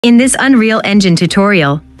In this Unreal Engine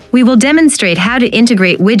tutorial, we will demonstrate how to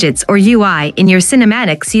integrate widgets or UI in your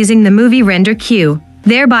cinematics using the movie render queue,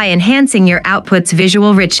 thereby enhancing your output's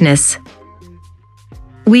visual richness.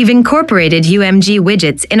 We've incorporated UMG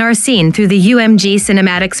widgets in our scene through the UMG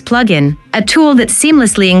Cinematics Plugin, a tool that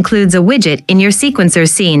seamlessly includes a widget in your sequencer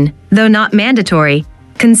scene, though not mandatory,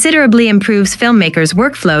 considerably improves filmmakers'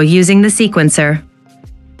 workflow using the sequencer.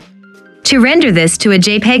 To render this to a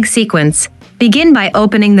JPEG sequence, begin by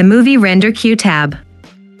opening the Movie Render Queue tab.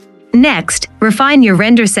 Next, refine your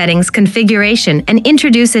render settings configuration and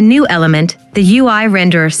introduce a new element, the UI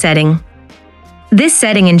renderer setting. This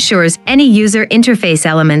setting ensures any user interface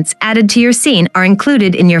elements added to your scene are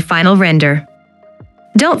included in your final render.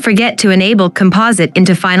 Don't forget to enable Composite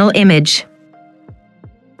into Final Image.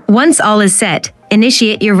 Once all is set,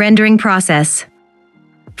 initiate your rendering process.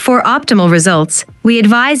 For optimal results, we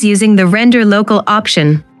advise using the Render Local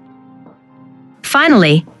option.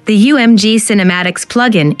 Finally, the UMG Cinematics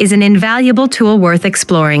Plugin is an invaluable tool worth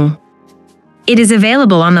exploring. It is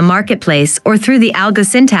available on the marketplace or through the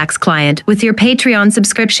Algosyntax client with your Patreon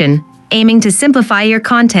subscription, aiming to simplify your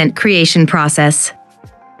content creation process.